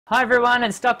Hi everyone,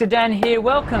 it's Dr. Dan here.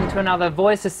 Welcome to another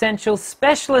Voice Essentials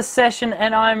specialist session,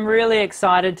 and I'm really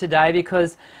excited today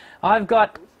because I've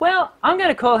got, well, I'm going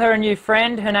to call her a new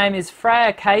friend. Her name is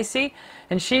Freya Casey,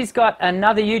 and she's got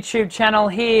another YouTube channel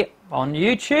here on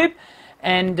YouTube.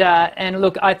 And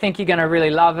look, I think you're going to really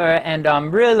love her, and I'm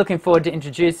really looking forward to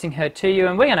introducing her to you.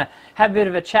 And we're going to have a bit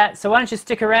of a chat. So why don't you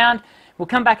stick around? We'll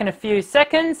come back in a few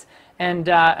seconds, and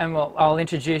I'll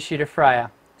introduce you to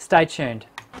Freya. Stay tuned.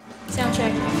 Sound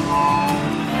check.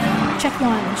 Check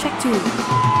one, check two.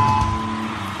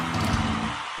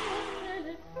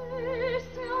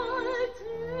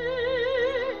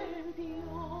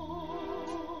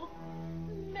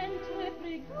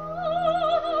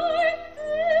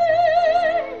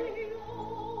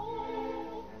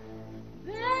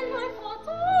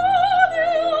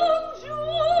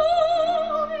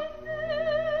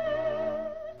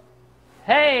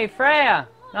 Hey Freya,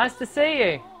 nice to see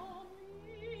you.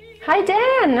 Hi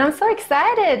Dan, I'm so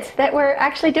excited that we're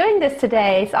actually doing this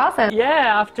today. It's awesome.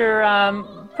 Yeah, after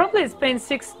probably it's been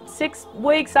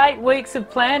 8 weeks of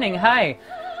planning, hey,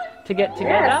 to get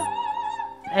together. Yes.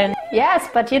 And yes,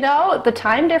 but you know, the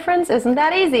time difference isn't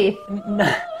that easy.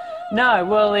 no,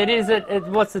 well it is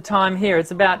what's the time here? It's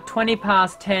about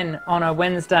 10:20 on a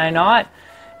Wednesday night.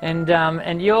 And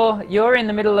you're in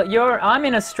the middle of, I'm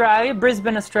in Australia,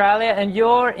 Brisbane, Australia, and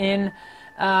you're in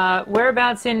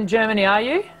whereabouts in Germany are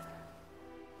you?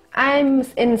 I'm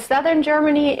in southern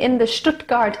Germany in the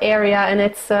Stuttgart area, and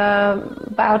it's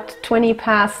about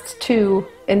 2:20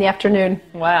 in the afternoon.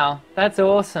 Wow, that's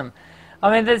awesome.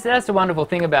 I mean, that's a wonderful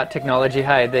thing about technology,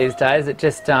 hey, these days. It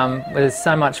just, there's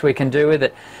so much we can do with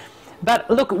it. But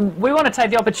look, we want to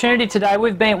take the opportunity today.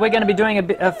 We're going to be doing a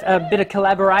bit of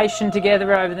collaboration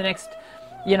together over the next,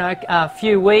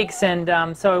 few weeks,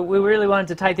 and so we really wanted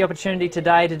to take the opportunity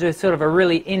today to do sort of a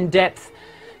really in-depth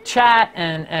chat,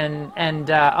 and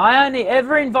I only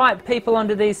ever invite people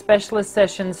onto these specialist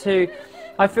sessions who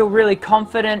I feel really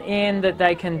confident in that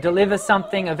they can deliver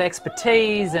something of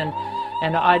expertise, and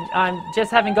I'm just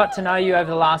having got to know you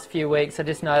over the last few weeks, I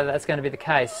just know that that's going to be the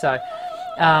case. So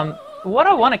what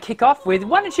I want to kick off with,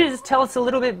 why don't you just tell us a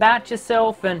little bit about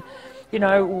yourself and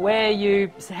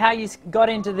how you got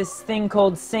into this thing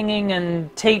called singing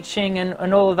and teaching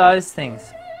and all of those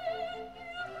things.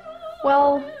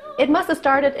 Well, it must have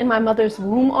started in my mother's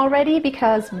womb already,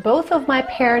 because both of my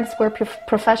parents were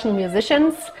professional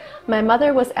musicians. My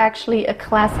mother was actually a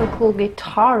classical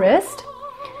guitarist,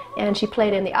 and she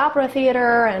played in the opera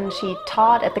theater, and she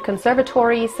taught at the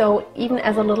conservatory. So even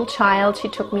as a little child, she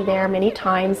took me there many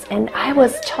times, and I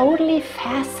was totally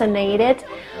fascinated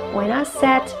when I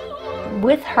sat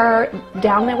with her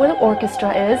down there where the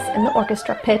orchestra is, in the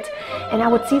orchestra pit, and I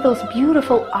would see those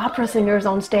beautiful opera singers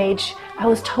on stage. I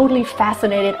was totally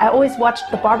fascinated. I always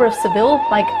watched The Barber of Seville,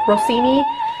 like Rossini,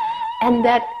 and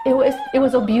that it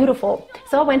was so beautiful.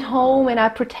 So I went home and I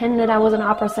pretended I was an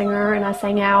opera singer and I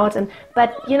sang out,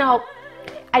 but you know,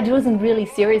 I wasn't really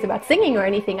serious about singing or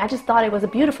anything. I just thought it was a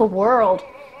beautiful world.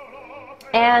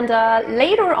 And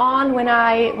later on, when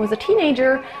I was a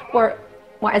teenager,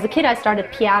 well, as a kid I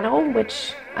started piano,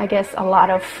 which I guess a lot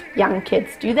of young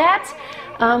kids do that.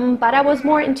 But I was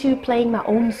more into playing my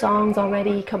own songs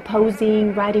already,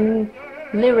 composing, writing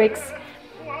lyrics.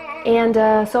 And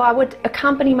so I would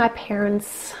accompany my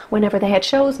parents whenever they had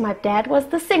shows. My dad was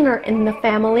the singer in the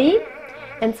family.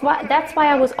 And so that's why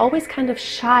I was always kind of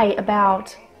shy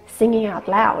about singing out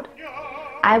loud.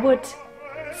 I would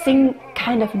sing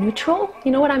kind of neutral,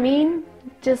 you know what I mean?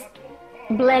 Just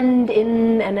blend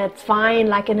in, and it's fine,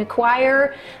 like in a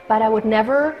choir, but I would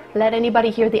never let anybody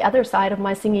hear the other side of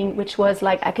my singing, which was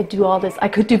like I could do all this, I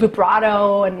could do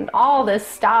vibrato and all this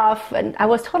stuff, and I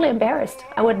was totally embarrassed.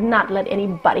 I would not let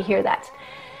anybody hear that.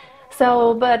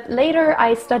 So, but later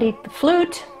I studied the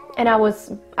flute, and I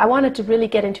wanted to really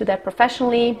get into that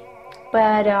professionally,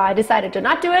 but I decided to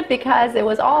not do it because it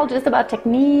was all just about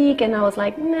technique, and I was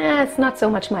like, nah, it's not so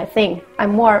much my thing.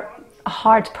 I'm more a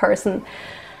heart person.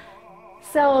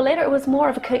 So later it was more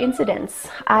of a coincidence.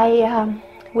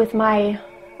 With my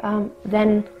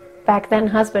back then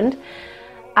husband,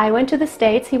 I went to the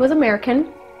States. He was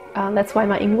American. That's why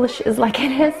my English is like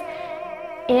it is.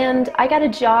 And I got a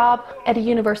job at a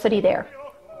university there.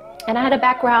 And I had a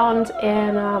background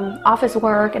in office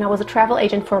work, and I was a travel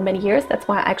agent for many years. That's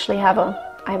why I actually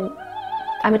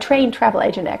I'm a trained travel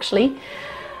agent actually.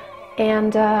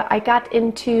 And I got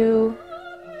into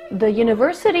the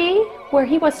university where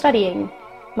he was studying,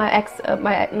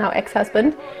 my now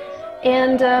ex-husband,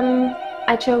 and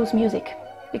I chose music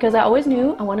because I always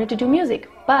knew I wanted to do music.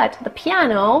 But the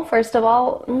piano, first of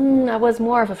all, I was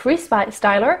more of a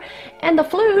freestyler, and the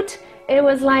flute, it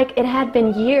was like it had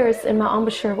been years and my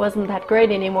embouchure wasn't that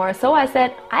great anymore. So I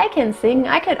said, I can sing,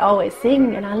 I could always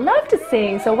sing, and I love to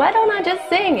sing, so why don't I just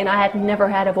sing? And I had never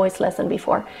had a voice lesson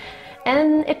before.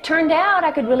 And it turned out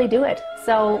I could really do it.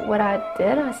 So what I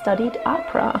did, I studied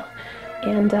opera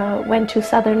and went to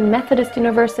Southern Methodist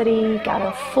University, got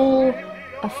a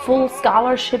full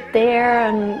scholarship there,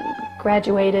 and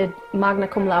graduated magna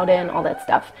cum laude and all that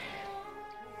stuff.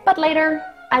 But later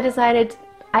I decided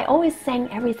I always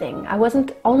sang everything. I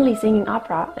wasn't only singing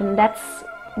opera, and that's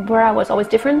where I was always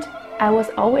different. I was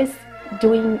always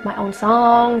doing my own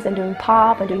songs and doing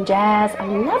pop and doing jazz. I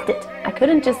loved it. I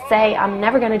couldn't just say I'm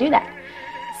never going to do that.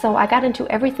 So I got into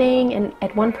everything, and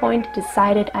at one point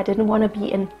decided I didn't want to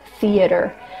be in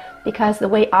theater, because the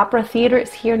way opera theater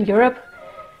is here in Europe,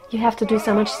 you have to do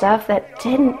so much stuff that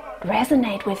didn't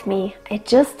resonate with me. It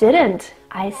just didn't.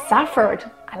 I suffered.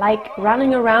 I like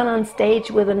running around on stage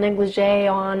with a negligee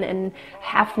on and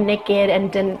half naked,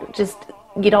 and then just,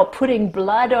 you know, putting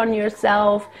blood on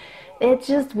yourself. It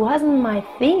just wasn't my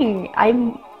thing.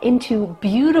 I'm into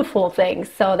beautiful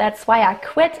things, so that's why I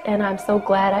quit, and I'm so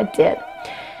glad I did.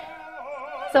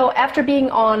 So after being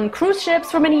on cruise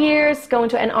ships for many years, going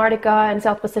to Antarctica and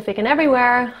South Pacific and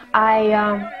everywhere,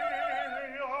 I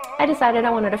decided I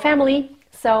wanted a family.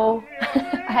 So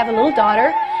I have a little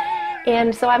daughter,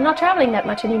 and so I'm not traveling that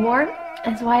much anymore.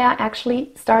 That's why I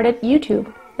actually started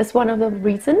YouTube. That's one of the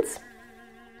reasons.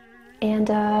 And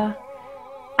I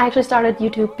actually started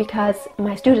YouTube because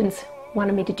my students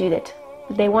wanted me to do that.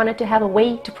 They wanted to have a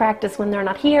way to practice when they're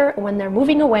not here, when they're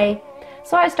moving away.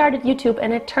 So I started YouTube,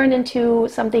 and it turned into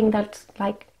something that's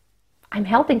like, I'm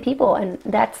helping people, and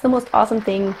that's the most awesome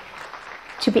thing,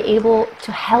 to be able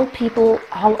to help people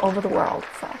all over the world.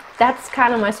 So that's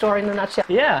kind of my story in a nutshell.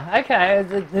 Yeah, okay.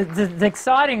 The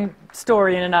exciting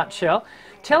story in a nutshell.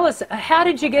 Tell us, how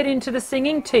did you get into the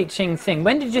singing teaching thing?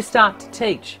 When did you start to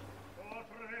teach?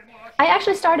 I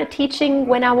actually started teaching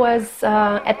when I was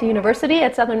at the university,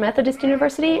 at Southern Methodist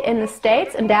University in the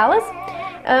States, in Dallas,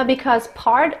 because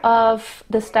part of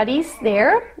the studies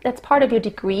there, that's part of your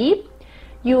degree,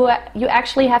 you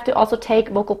actually have to also take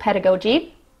vocal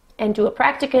pedagogy and do a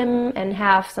practicum and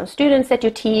have some students that you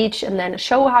teach and then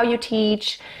show how you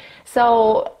teach.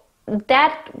 So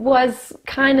that was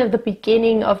kind of the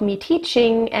beginning of me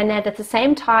teaching, and at the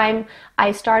same time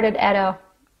I started at a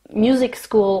music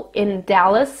school in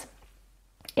Dallas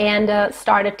and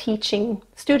started teaching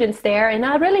students there, and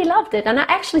I really loved it. And I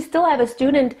actually still have a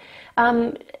student,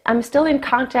 I'm still in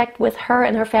contact with her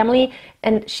and her family,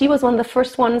 and she was one of the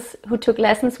first ones who took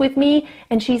lessons with me,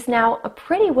 and she's now a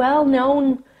pretty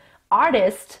well-known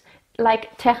artist,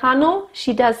 like Tejano.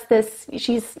 She does this,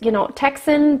 she's, you know,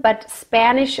 Texan but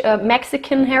Spanish,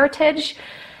 Mexican heritage,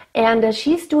 and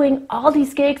she's doing all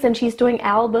these gigs, and she's doing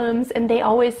albums, and they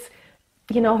always,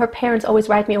 you know, her parents always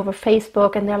write me over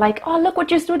Facebook, and they're like, oh, look what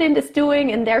your student is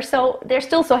doing, and they're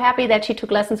still so happy that she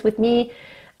took lessons with me.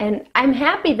 And I'm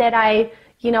happy that I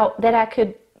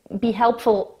could be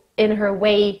helpful in her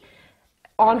way,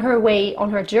 on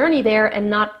her journey there, and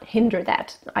not hinder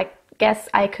that. I guess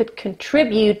I could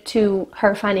contribute to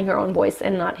her finding her own voice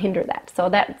and not hinder that. So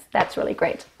that's really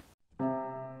great.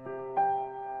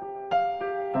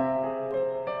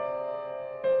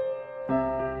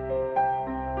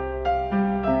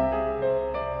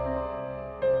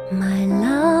 My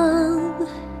love,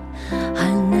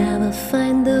 I'll never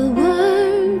find the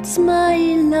words, my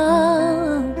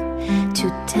love, to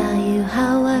tell you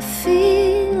how I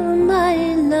feel,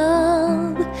 my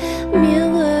love.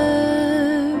 Mere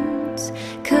words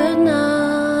could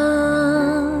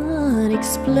not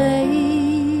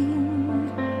explain.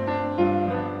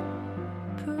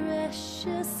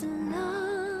 Precious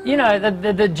love. You know,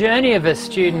 the journey of a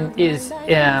student is,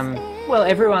 well,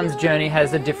 everyone's journey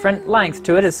has a different length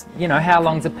to it. As you know, how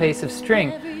long's a piece of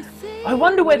string? I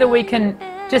wonder whether we can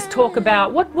just talk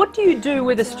about what do you do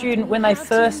with a student when they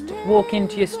first walk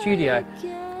into your studio?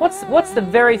 What's the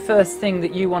very first thing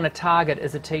that you want to target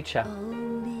as a teacher?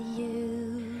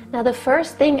 Now, the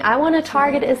first thing I want to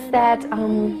target is that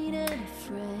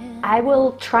I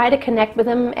will try to connect with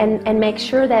them and make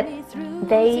sure that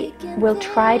they will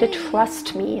try to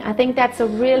trust me. I think that's a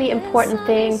really important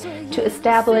thing, to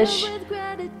establish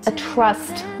a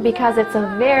trust, because it's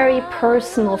a very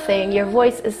personal thing. Your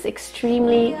voice is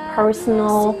extremely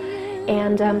personal,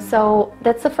 and so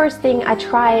that's the first thing. I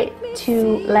try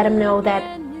to let them know that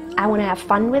I want to have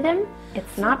fun with them.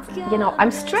 It's not, you know, I'm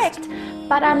strict,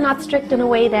 but I'm not strict in a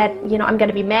way that, you know, I'm going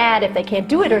to be mad if they can't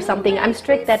do it or something. I'm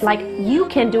strict that, like, you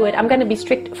can do it. I'm going to be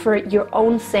strict for your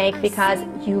own sake, because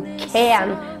you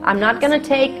can. I'm not going to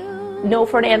take no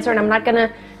for an answer, and I'm not going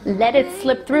to let it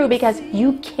slip through, because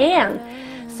you can.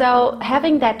 So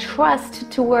having that trust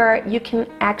to where you can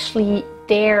actually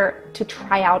dare to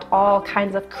try out all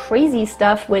kinds of crazy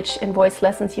stuff, which in voice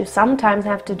lessons you sometimes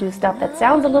have to do stuff that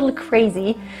sounds a little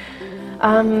crazy.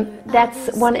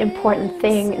 That's one important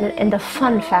thing, and the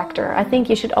fun factor. I think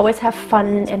you should always have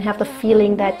fun and have the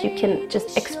feeling that you can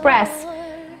just express,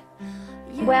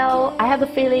 well, I have the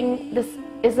feeling this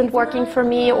isn't working for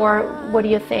me, or what do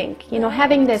you think? You know,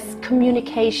 having this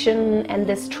communication and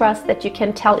this trust that you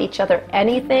can tell each other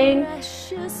anything.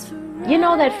 You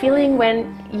know that feeling when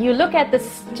you look at the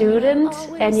student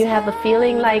and you have the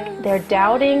feeling like they're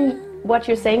doubting what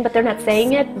you're saying, but they're not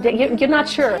saying it? You're not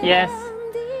sure. Yes.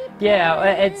 Yeah,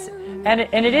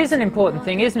 and it is an important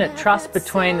thing, isn't it? Trust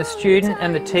between the student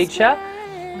and the teacher.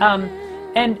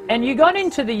 And you got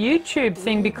into the YouTube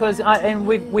thing because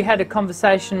we had a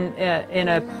conversation in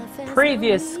a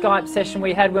previous Skype session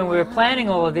we had when we were planning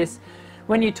all of this,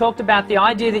 when you talked about the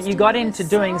idea that you got into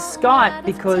doing Skype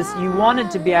because you wanted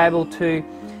to be able to,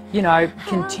 you know,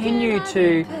 continue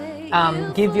to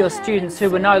give your students who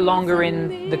were no longer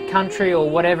in the country or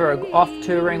whatever, off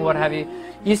touring, what have you,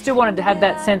 you still wanted to have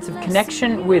that sense of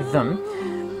connection with them.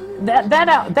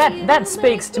 That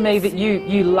speaks to me that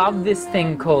you love this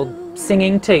thing called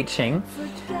singing teaching.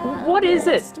 What is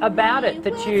it about it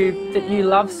that you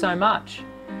love so much?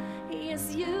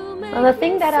 Well, the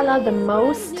thing that I love the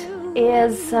most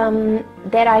is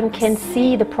that I can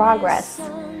see the progress,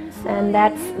 and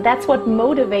that's what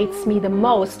motivates me the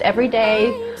most every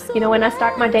day. You know, when I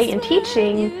start my day in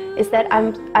teaching, is that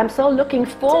I'm so looking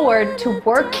forward to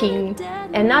working,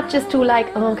 and not just to like,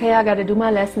 oh, okay, I got to do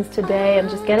my lessons today and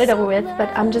just get it over with, but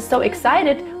I'm just so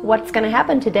excited what's going to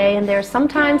happen today. And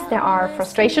sometimes there are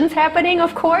frustrations happening,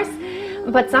 of course,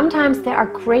 but sometimes there are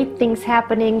great things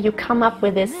happening. You come up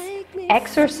with this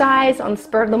exercise on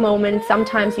spur of the moment.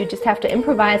 Sometimes you just have to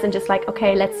improvise and just like,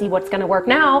 okay, let's see what's going to work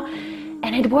now.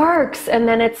 And it works. And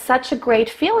then it's such a great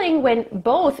feeling when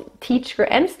both teacher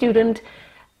and student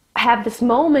have this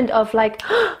moment of like,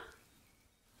 oh,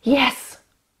 yes,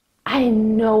 I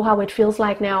know how it feels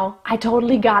like now. I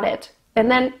totally got it.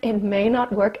 And then it may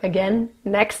not work again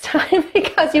next time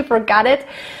because you forgot it.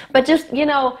 But just, you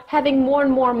know, having more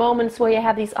and more moments where you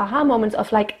have these aha moments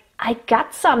of like, I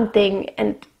got something.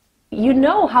 And you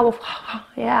know how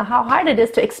hard it is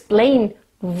to explain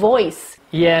voice.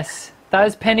 Yes,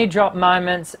 those penny drop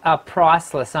moments are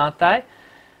priceless, aren't they?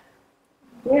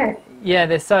 Yeah. Yeah,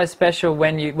 they're so special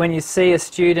when you see a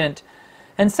student.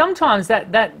 And sometimes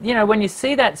that you know, when you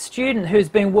see that student who's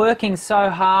been working so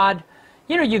hard,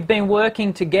 you know, you've been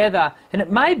working together, and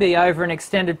it may be over an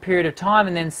extended period of time,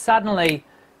 and then suddenly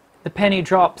the penny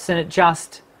drops and it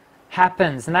just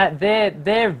happens. And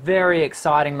they're very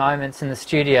exciting moments in the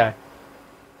studio.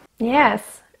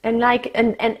 Yes, and like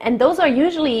and those are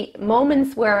usually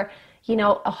moments where, you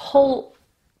know, a whole,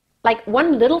 like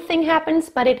one little thing happens,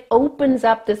 but it opens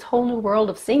up this whole new world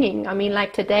of singing. I mean,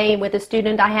 like today with a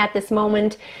student, I had this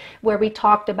moment where we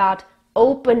talked about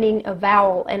opening a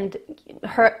vowel, and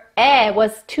her eh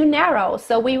was too narrow.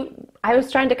 So I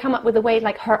was trying to come up with a way,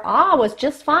 like her ah was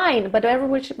just fine, but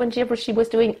whenever she was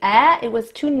doing eh, it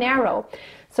was too narrow.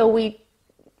 So we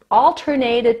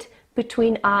alternated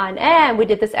between ah and eh, and we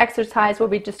did this exercise where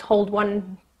we just hold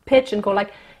one pitch and go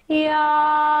like yeah,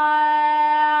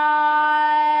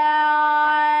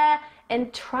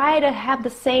 and try to have the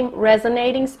same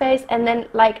resonating space. And then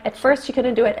like at first she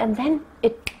couldn't do it, and then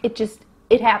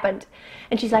it happened,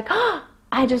 and she's like, oh,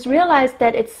 I just realized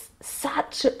that it's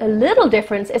such a little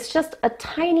difference. It's just a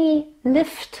tiny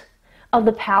lift of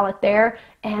the palette there,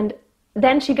 and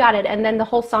then she got it, and then the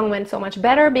whole song went so much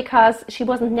better because she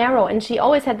wasn't narrow. And she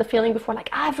always had the feeling before like,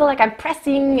 I feel like I'm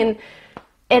pressing, and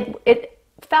it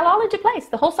fell all into place,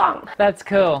 the whole song. That's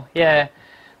cool. Yeah,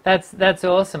 that's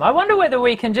awesome. I wonder whether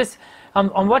we can just,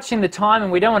 I'm watching the time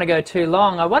and we don't want to go too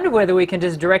long. I wonder whether we can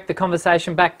just direct the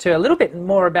conversation back to a little bit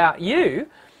more about you.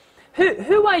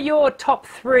 Who are your top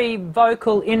 3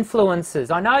 vocal influences?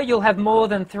 I know you'll have more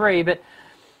than 3, but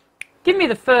give me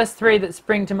the first 3 that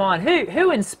spring to mind.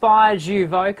 Who inspires you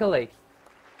vocally?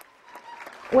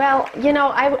 Well, you know,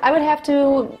 I would have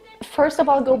to first of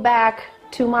all go back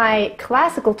to my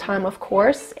classical time, of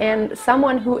course, and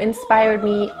someone who inspired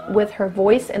me with her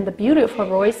voice and the beauty of her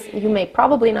voice, you may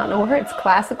probably not know her, it's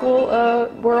classical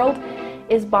world,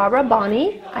 is Barbara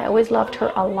Bonney. I always loved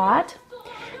her a lot.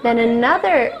 Then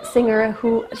another singer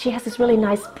who, she has this really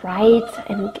nice bright,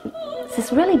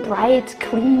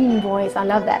 clean voice. I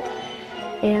love that.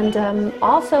 And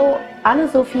also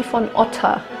Anne-Sophie von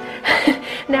Otter.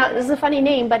 Now, this is a funny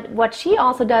name, but what she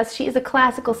also does, she is a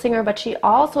classical singer, but she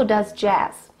also does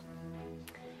jazz.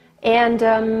 And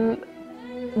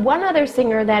one other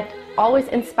singer that always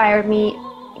inspired me,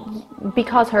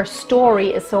 because her story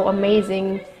is so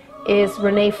amazing, is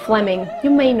Renee Fleming.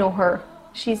 You may know her.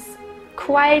 She's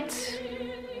quite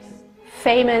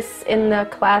famous in the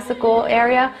classical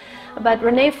area, but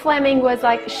Renee Fleming was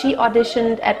like, she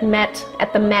auditioned at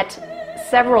the Met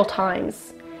several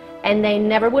times, and they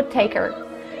never would take her.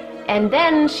 And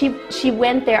then she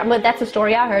went there, well, that's the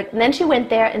story I heard, and then she went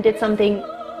there and did something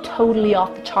totally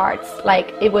off the charts.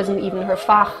 Like, it wasn't even her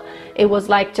fach. It was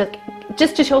like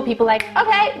just to show people, like,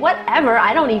 okay, whatever,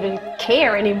 I don't even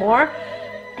care anymore.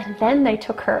 And then they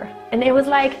took her, and it was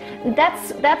like,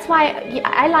 that's why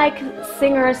I like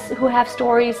singers who have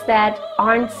stories that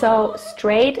aren't so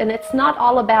straight, and it's not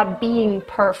all about being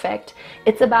perfect.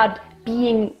 It's about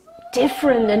being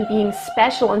different and being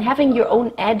special and having your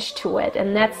own edge to it.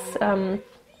 And that's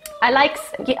I like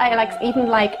even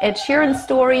like Ed Sheeran's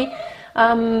story,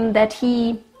 that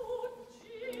he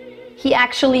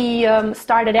actually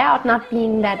started out not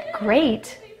being that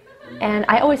great, and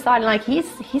I always thought, like, he's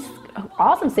an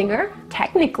awesome singer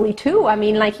technically too. I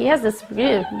mean, like, he has this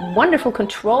really wonderful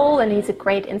control and he's a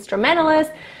great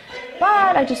instrumentalist,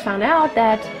 but I just found out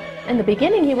that in the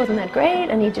beginning he wasn't that great,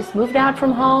 and he just moved out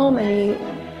from home, and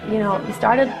he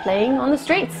started playing on the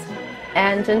streets.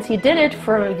 And since he did it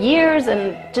for years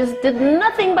and just did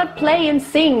nothing but play and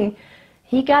sing,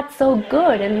 he got so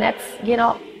good. And that's,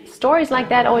 stories like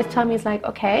that always tell me, it's like,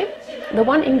 okay, the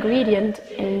one ingredient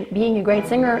in being a great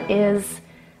singer is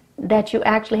that you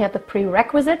actually have the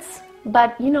prerequisites.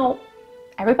 But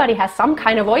everybody has some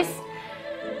kind of voice.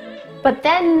 But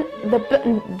then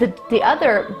the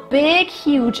other big,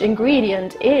 huge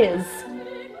ingredient is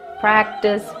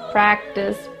practice,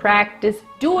 practice, practice,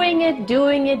 doing it, and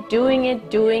doing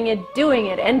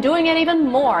it even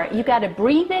more. You gotta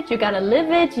breathe it, you gotta live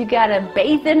it, you gotta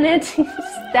bathe in it.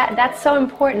 That's so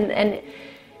important. And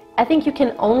I think you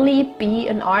can only be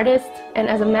an artist, and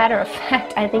as a matter of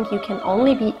fact, I think you can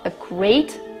only be a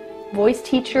great voice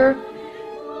teacher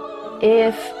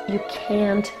if you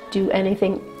can't do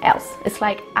anything else. It's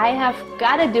like, I have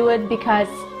gotta do it because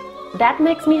that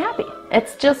makes me happy.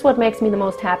 It's just what makes me the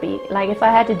most happy. Like, if I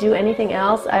had to do anything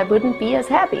else, I wouldn't be as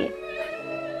happy.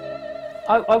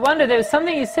 I wonder, there was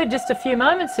something you said just a few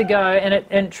moments ago, and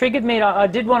it triggered me. I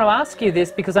did want to ask you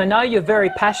this because I know you're very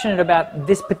passionate about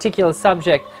this particular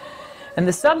subject. And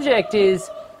the subject is,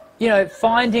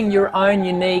 finding your own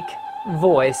unique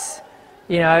voice,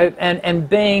 and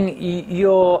being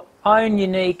your own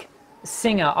unique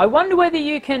singer. I wonder whether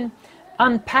you can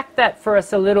unpack that for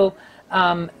us a little,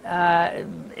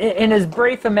 in as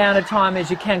brief amount of time as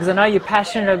you can, because I know you're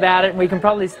passionate about it, and we can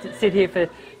probably sit here for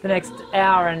the next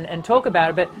hour and talk about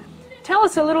it. But tell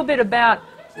us a little bit about,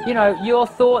 your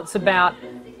thoughts about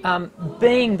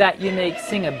being that unique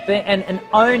singer and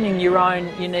owning your own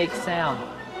unique sound.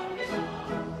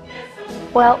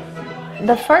 Well,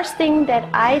 the first thing that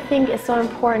I think is so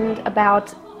important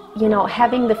about,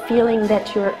 having the feeling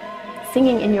that you're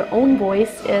singing in your own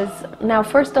voice is, now,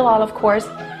 first of all, of course,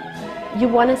 you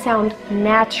want to sound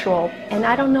natural. And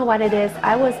I don't know what it is.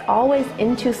 I was always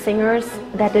into singers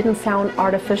that didn't sound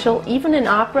artificial. Even in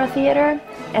opera theater,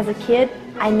 as a kid,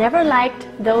 I never liked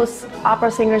those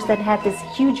opera singers that had this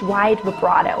huge wide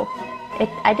vibrato.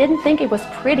 I didn't think it was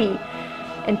pretty.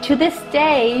 And to this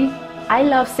day, I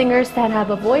love singers that have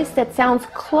a voice that sounds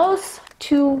close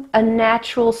to a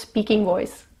natural speaking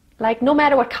voice. Like, no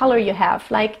matter what color you have.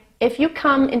 Like, if you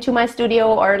come into my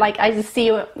studio, or like I just see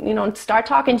you, start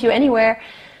talking to you anywhere,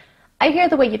 I hear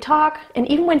the way you talk. And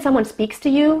even when someone speaks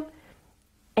to you,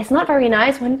 it's not very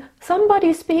nice when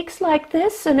somebody speaks like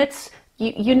this, and it's,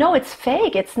 it's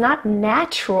fake. It's not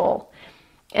natural.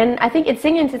 And I think in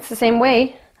singing, it's the same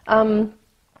way. To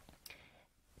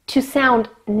sound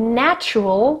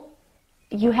natural,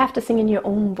 you have to sing in your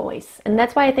own voice. And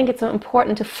that's why I think it's so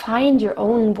important to find your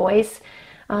own voice.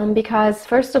 Because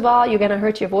first of all, you're going to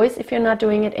hurt your voice if you're not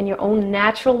doing it in your own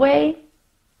natural way,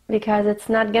 because it's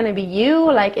not going to be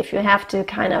you. Like, if you have to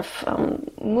kind of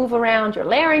move around your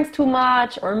larynx too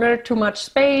much, or make too much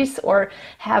space, or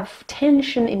have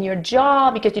tension in your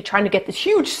jaw because you're trying to get this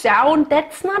huge sound,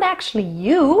 that's not actually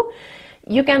you.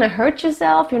 You're going to hurt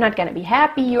yourself. You're not going to be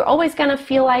happy. You're always going to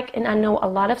feel like, and I know a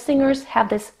lot of singers have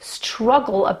this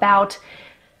struggle about,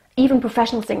 even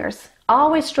professional singers,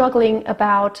 always struggling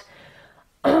about,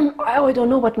 I don't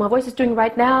know what my voice is doing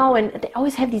right now, and they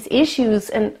always have these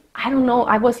issues. And I don't know,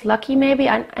 I was lucky maybe,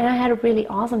 and I had a really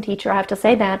awesome teacher, I have to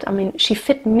say that. I mean, she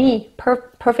fit me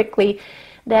perfectly,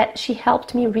 that she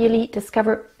helped me really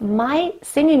discover my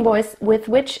singing voice, with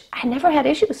which I never had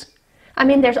issues. I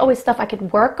mean, there's always stuff I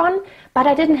could work on, but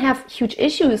I didn't have huge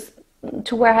issues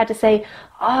to where I had to say,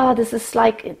 oh, this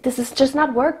is just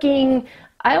not working.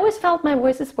 I always felt my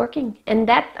voice is working. And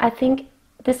that, I think,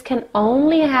 this can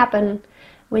only happen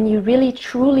when you really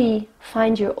truly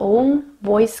find your own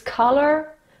voice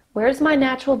color. Where's my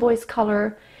natural voice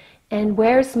color? And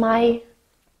where's my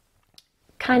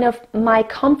kind of my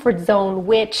comfort zone,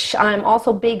 which I'm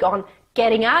also big on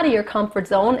getting out of your comfort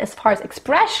zone as far as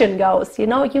expression goes. You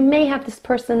know, you may have this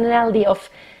personality of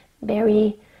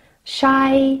very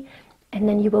shy, and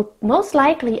then you will most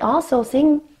likely also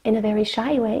sing in a very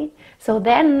shy way. So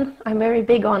then I'm very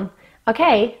big on,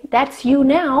 okay, that's you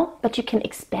now, but you can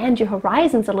expand your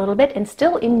horizons a little bit and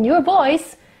still in your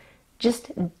voice,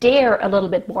 just dare a little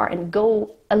bit more and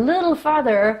go a little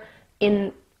further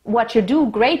in what you do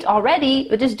great already,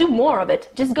 but just do more of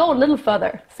it. Just go a little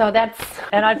further. So that's...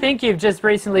 And I think you've just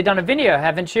recently done a video,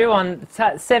 haven't you, on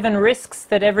 7 risks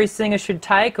that every singer should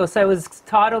take, or so it was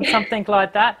titled something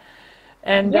like that.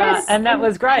 And yes. And that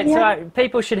was great. Yeah. So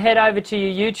people should head over to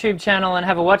your YouTube channel and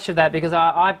have a watch of that, because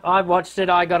I watched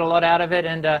it, I got a lot out of it,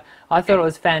 and I thought it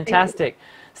was fantastic.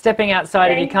 Stepping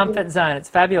outside of your comfort zone, it's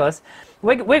fabulous.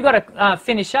 We've got to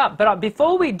finish up, but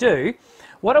before we do,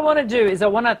 what I want to do is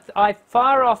I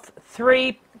fire off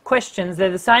 3 questions.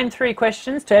 They're the same 3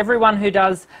 questions to everyone who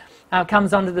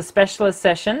comes onto the specialist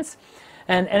sessions.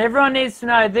 And everyone needs to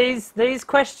know these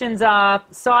questions are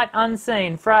sight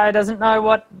unseen. Freya doesn't know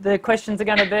what the questions are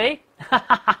going to be.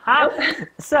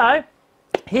 So,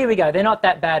 here we go. They're not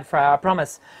that bad, Freya, I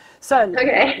promise. So,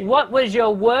 Okay. What was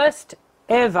your worst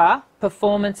ever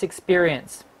performance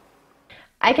experience?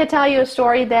 I could tell you a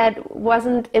story that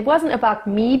wasn't about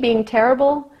me being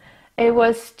terrible. It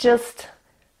was just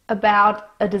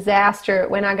about a disaster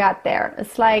when I got there.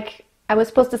 It's like I was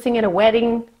supposed to sing at a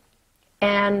wedding,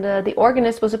 and the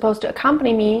organist was supposed to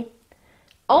accompany me,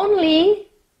 only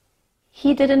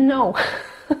he didn't know.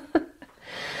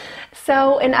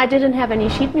 So, and I didn't have any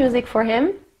sheet music for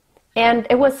him, and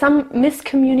it was some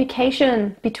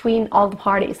miscommunication between all the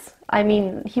parties. I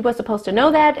mean, he was supposed to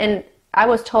know that, and I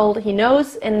was told he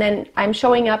knows, and then I'm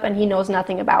showing up and he knows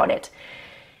nothing about it.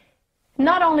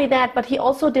 Not only that, but he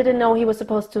also didn't know he was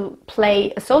supposed to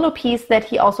play a solo piece that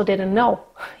he also didn't know.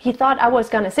 He thought I was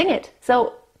going to sing it.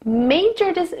 So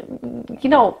major,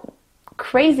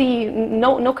 crazy,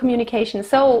 no communication.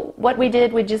 So what we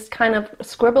did, we just kind of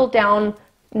scribbled down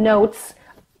notes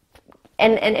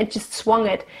and it just swung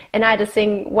it. And I had to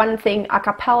sing one thing a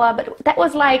cappella, but that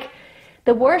was like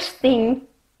the worst thing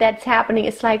that's happening.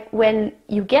 It's like when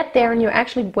you get there and you're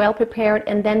actually well prepared,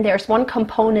 and then there's one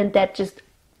component that just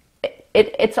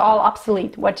it's all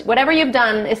obsolete. Whatever you've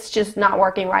done is just not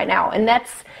working right now. And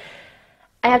that's,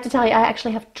 I have to tell you, I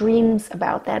actually have dreams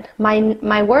about that.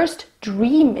 My worst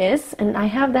dream is, and I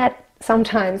have that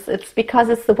sometimes, it's because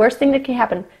it's the worst thing that can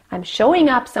happen. I'm showing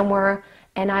up somewhere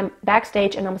and I'm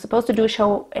backstage and I'm supposed to do a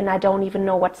show and I don't even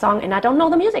know what song and I don't know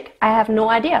the music. I have no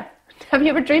idea. Have you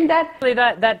ever dreamed that?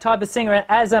 That type of singer,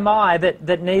 as am I,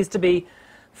 that needs to be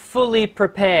fully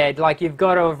prepared. Like, you've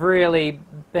got to have really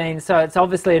been, so it's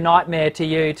obviously a nightmare to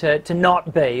you to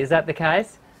not be. Is that the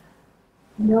case?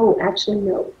 No, actually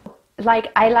no.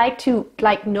 Like, I like to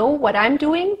know what I'm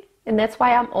doing, and that's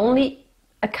why I'm only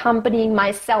accompanying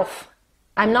myself.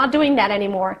 I'm not doing that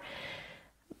anymore.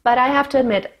 But I have to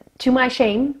admit, to my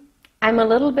shame, I'm a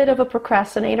little bit of a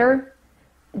procrastinator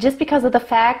just because of the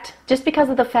fact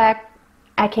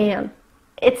I can.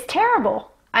 It's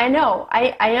terrible. I know.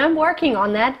 I am working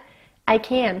on that. I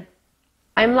can.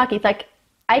 I'm lucky. It's like,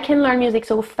 I can learn music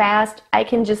so fast. I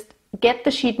can just get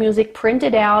the sheet music, print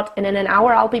it out, and in an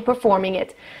hour I'll be performing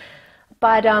it.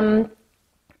 But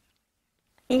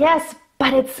yes,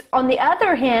 but it's, on the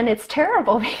other hand, it's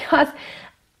terrible because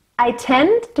I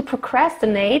tend to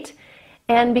procrastinate,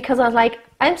 and because I was like,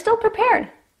 I'm still prepared.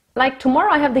 Like,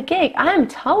 tomorrow I have the gig. I'm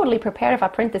totally prepared if I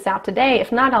print this out today.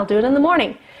 If not, I'll do it in the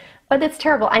morning. But it's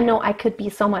terrible. I know I could be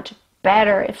so much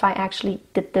better if I actually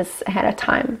did this ahead of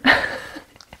time.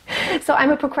 So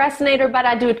I'm a procrastinator, but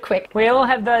I do it quick. We all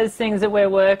have those things that we're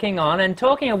working on. And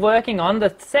talking of working on,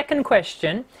 the second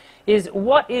question is,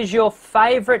 what is your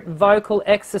favorite vocal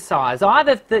exercise,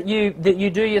 either that you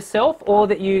do yourself or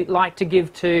that you like to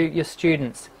give to your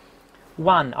students?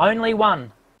 One, only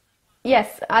one.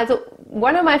 Yes, also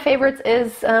one of my favorites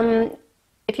is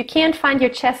if you can't find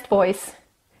your chest voice,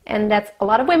 and that's, a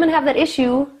lot of women have that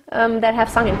issue, that have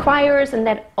sung in choirs and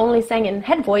that only sang in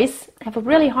head voice, have a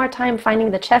really hard time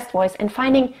finding the chest voice and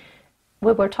finding,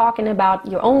 when we're talking about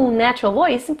your own natural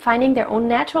voice, finding their own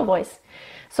natural voice.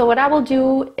 So what I will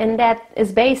do, and that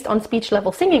is based on speech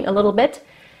level singing a little bit,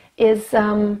 is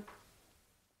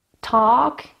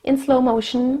talk in slow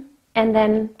motion and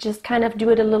then just kind of do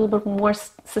it a little bit more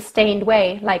sustained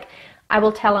way. Like, I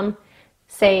will tell them,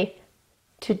 say,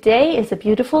 today is a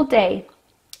beautiful day.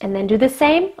 And then do the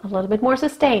same, a little bit more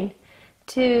sustain.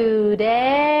 Today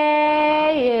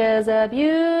is a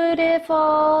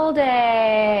beautiful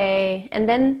day. And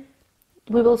then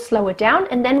we will slow it down,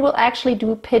 and then we'll actually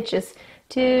do pitches.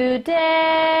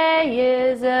 Today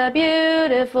is a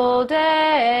beautiful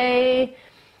day.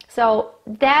 So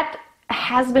that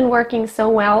has been working so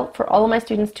well for all of my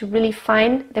students to really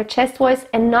find their chest voice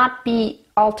and not be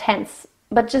all tense,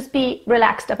 but just be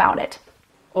relaxed about it.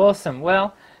 Awesome.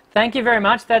 Well, thank you very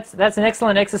much. That's an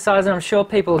excellent exercise, and I'm sure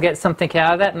people will get something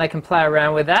out of that and they can play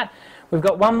around with that. We've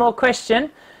got one more question,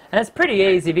 and it's pretty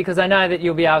easy because I know that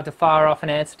you'll be able to fire off an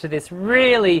answer to this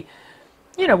really,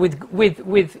 you know,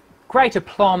 with great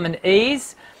aplomb and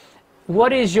ease.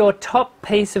 What is your top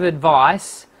piece of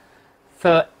advice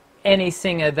for any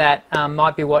singer that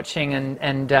might be watching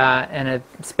and have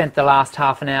spent the last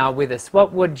half an hour with us?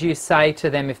 What would you say to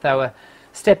them if they were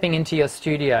stepping into your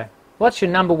studio? What's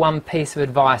your number one piece of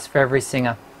advice for every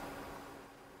singer?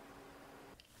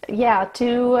 Yeah,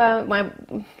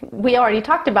 we already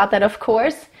talked about that, of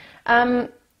course.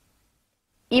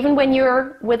 Even when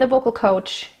you're with a vocal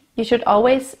coach, you should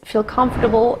always feel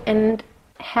comfortable and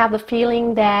have the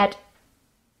feeling that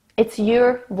it's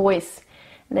your voice,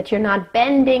 that you're not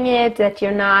bending it, that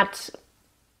you're not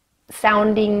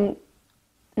sounding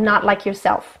not like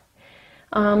yourself.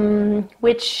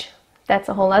 Which, that's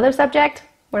a whole other subject.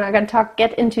 We're not going to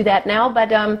get into that now,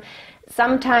 but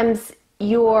sometimes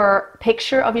your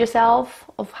picture of yourself,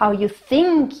 of how you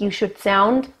think you should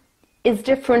sound, is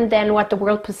different than what the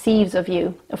world perceives of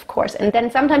you, of course. And then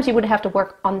sometimes you would have to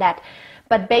work on that.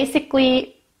 But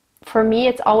basically, for me,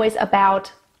 it's always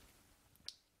about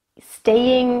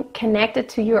staying connected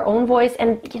to your own voice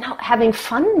and, you know, having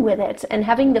fun with it and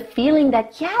having the feeling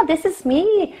that, yeah, this is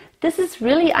me. This is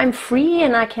really, I'm free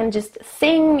and I can just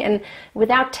sing and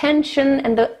without tension,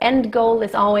 and the end goal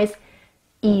is always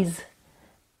ease.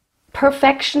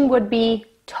 Perfection would be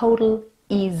total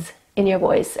ease in your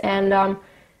voice. And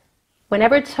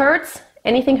whenever it hurts,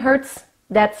 anything hurts,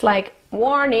 that's like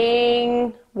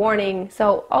warning, warning.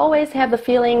 So always have the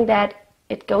feeling that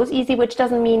it goes easy, which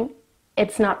doesn't mean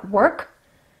it's not work.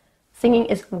 Singing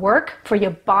is work for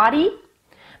your body,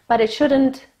 but you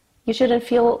shouldn't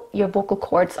feel your vocal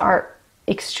cords are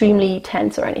extremely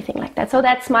tense or anything like that. So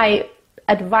that's my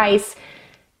advice.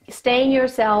 Staying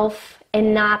yourself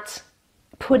and not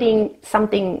putting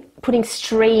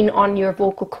strain on your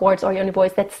vocal cords or your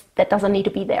voice that doesn't need to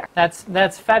be there.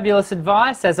 That's fabulous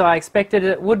advice, as I expected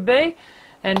it would be.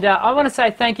 And I want to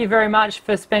say thank you very much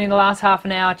for spending the last half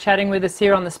an hour chatting with us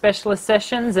here on the specialist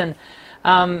sessions. And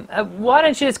why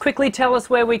don't you just quickly tell us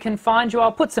where we can find you?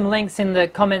 I'll put some links in the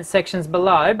comment sections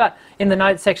below, but in the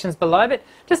notes sections below. But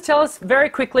just tell us very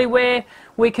quickly where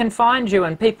we can find you,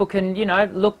 and people can, you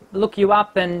know, look you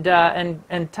up and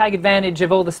take advantage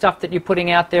of all the stuff that you're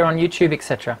putting out there on YouTube,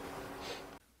 etc.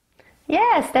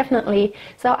 Yes, definitely.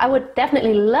 So I would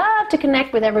definitely love to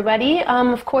connect with everybody.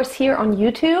 Of course, here on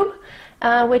YouTube,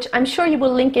 which I'm sure you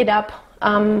will link it up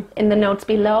in the notes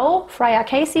below. Freya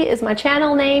Casey is my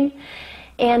channel name.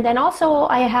 And then also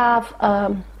I have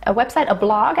a website, a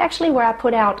blog actually, where I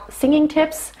put out singing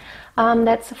tips.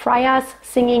 That's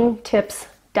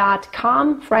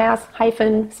freyasingingtips.com,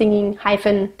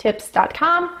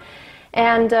 freyas-singing-tips.com.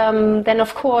 And then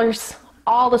of course,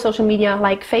 all the social media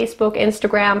like Facebook,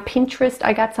 Instagram, Pinterest.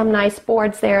 I got some nice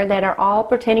boards there that are all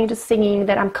pertaining to singing,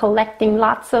 that I'm collecting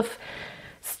lots of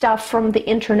stuff from the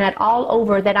internet all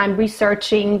over, that I'm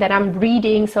researching, that I'm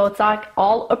reading. So it's like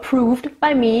all approved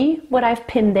by me, what I've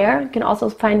pinned there. You can also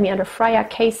find me under Freya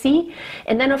Casey.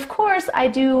 And then of course I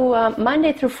do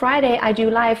Monday through Friday, I do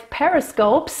live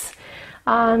periscopes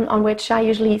on which I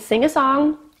usually sing a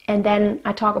song and then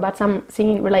I talk about some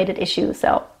singing related issues.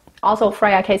 So also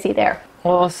Freya Casey there.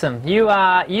 Awesome. You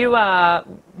are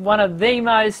one of the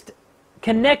most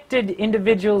connected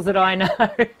individuals that I know.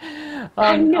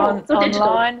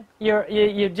 Online.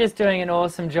 You're just doing an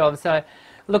awesome job. So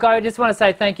look, I just want to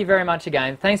say thank you very much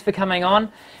again. Thanks for coming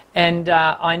on, and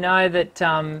I know that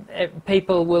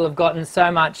people will have gotten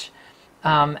so much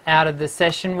out of the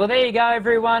session. Well, there you go,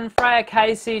 everyone. Freya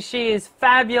Casey, she is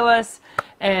fabulous,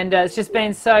 and it's just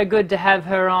been so good to have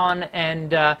her on,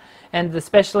 and the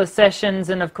specialist sessions.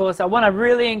 And of course, I want to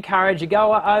really encourage you,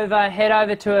 head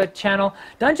over to her channel.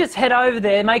 Don't just head over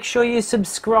there, make sure you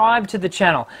subscribe to the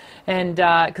channel, and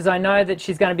because I know that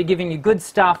she's going to be giving you good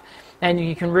stuff, and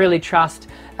you can really trust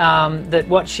that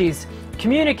what she's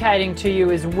communicating to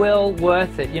you is well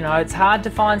worth it. You know, it's hard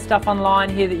to find stuff online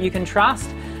here that you can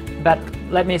trust, but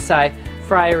let me say,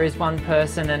 Freya is one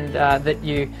person, and that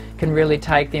you can really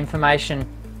take the information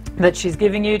that she's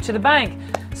giving you to the bank.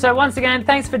 So once again,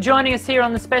 thanks for joining us here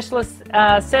on the Specialist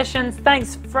Sessions.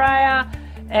 Thanks, Freya,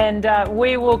 and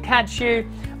we will catch you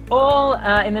all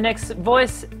in the next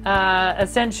Voice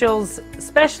Essentials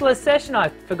Specialist session. I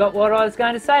forgot what I was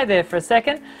going to say there for a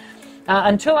second.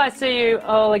 Until I see you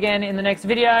all again in the next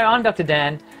video, I'm Dr.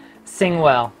 Dan. Sing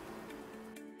well.